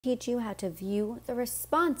teach you how to view the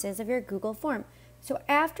responses of your Google form. So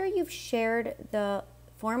after you've shared the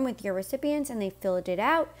form with your recipients and they filled it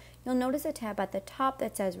out, you'll notice a tab at the top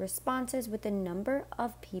that says responses with the number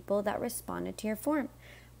of people that responded to your form.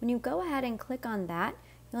 When you go ahead and click on that,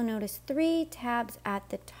 you'll notice 3 tabs at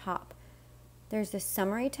the top. There's the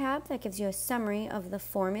summary tab that gives you a summary of the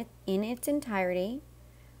form in its entirety,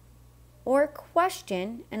 or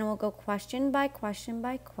question, and we'll go question by question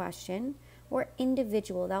by question, or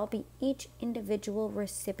individual. That will be each individual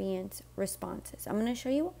recipient's responses. I'm going to show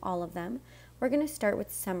you all of them. We're going to start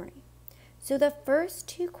with summary. So the first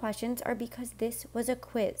 2 questions are because this was a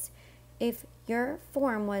quiz. If your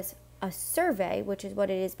form was a survey, which is what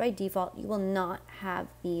it is by default, you will not have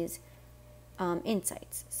these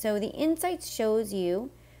insights. So the insights shows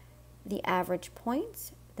you the average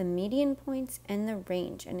points, the median points, and the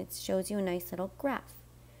range, and it shows you a nice little graph.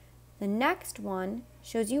 The next one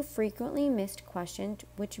shows you frequently missed questions,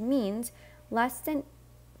 which means less than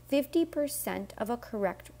 50% of a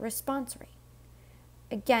correct response rate.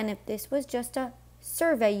 Again, if this was just a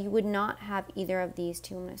survey, you would not have either of these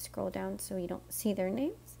 2. I'm going to scroll down so you don't see their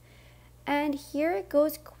names. And here it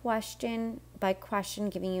goes question by question,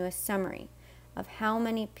 giving you a summary of how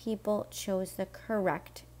many people chose the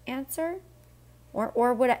correct answer,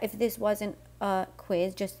 or what if this wasn't a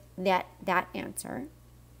quiz, just that answer.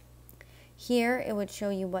 Here it would show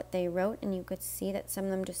you what they wrote, and you could see that some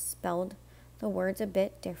of them just spelled the words a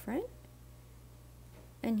bit different.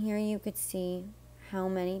 And here you could see how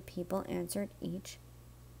many people answered each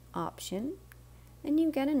option. And you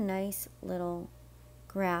get a nice little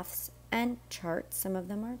graphs and charts. Some of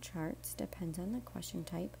them are charts, depends on the question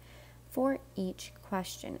type, for each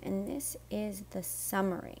question. And this is the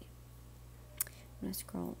summary. I'm going to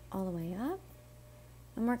scroll all the way up,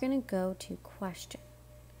 and we're going to go to question.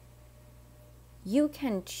 You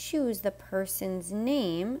can choose the person's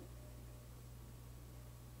name,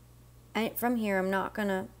 and from here I'm not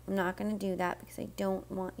gonna do that because I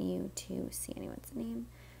don't want you to see anyone's name.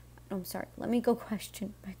 I'm sorry, let me go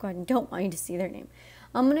question by question. Don't want you to see their name.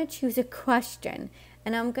 I'm gonna choose a question,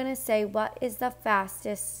 and I'm gonna say, what is the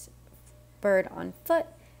fastest bird on foot?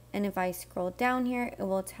 And if I scroll down here, it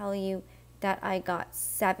will tell you that I got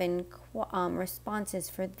 7 responses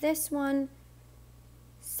for this one,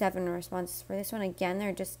 7 responses for this one. Again,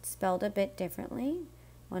 they're just spelled a bit differently.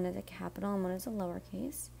 One is a capital and one is a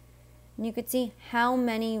lowercase. And you could see how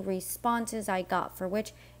many responses I got for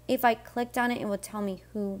which. If I clicked on it, it would tell me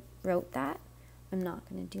who wrote that. I'm not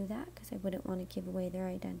going to do that because I wouldn't want to give away their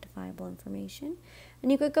identifiable information.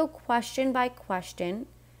 And you could go question by question.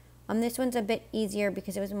 This one's a bit easier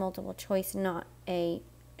because it was multiple choice, not a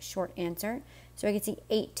short answer. So I could see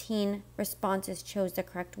 18 responses chose the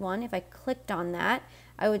correct one. If I clicked on that,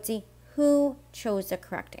 I would see who chose the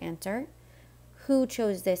correct answer, who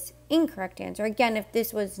chose this incorrect answer. Again, if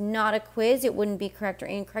this was not a quiz, it wouldn't be correct or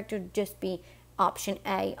incorrect. It would just be option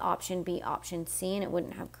A, option B, option C, and it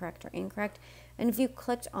wouldn't have correct or incorrect. And if you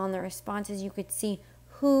clicked on the responses, you could see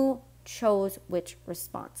who chose which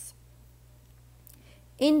response.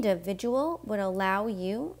 Individual would allow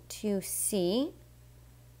you to see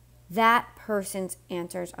that person's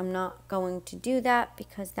answers. I'm not going to do that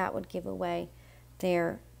because that would give away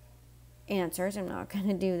their answers. I'm not going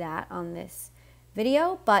to do that on this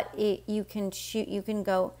video, but you can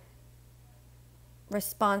go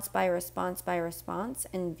response by response by response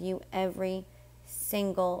and view every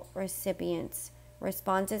single recipient's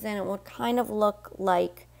responses, and it will kind of look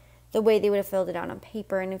like the way they would have filled it out on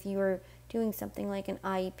paper. And if you were doing something like an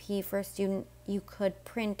IEP for a student, you could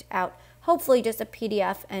print out hopefully just a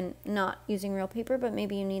PDF and not using real paper, but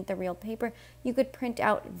maybe you need the real paper. You could print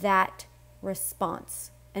out that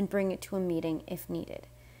response and bring it to a meeting if needed.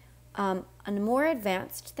 A more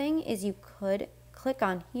advanced thing is you could click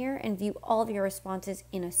on here and view all of your responses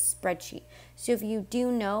in a spreadsheet. So if you do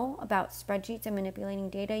know about spreadsheets and manipulating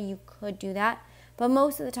data, you could do that. But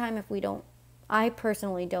most of the time, I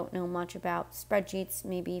personally don't know much about spreadsheets.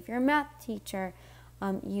 Maybe if you're a math teacher,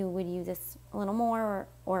 you would use this a little more,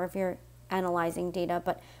 or if you're analyzing data.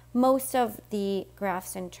 But most of the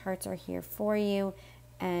graphs and charts are here for you,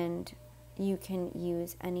 and you can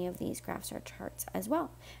use any of these graphs or charts as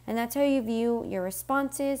well. And that's how you view your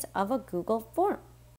responses of a Google form.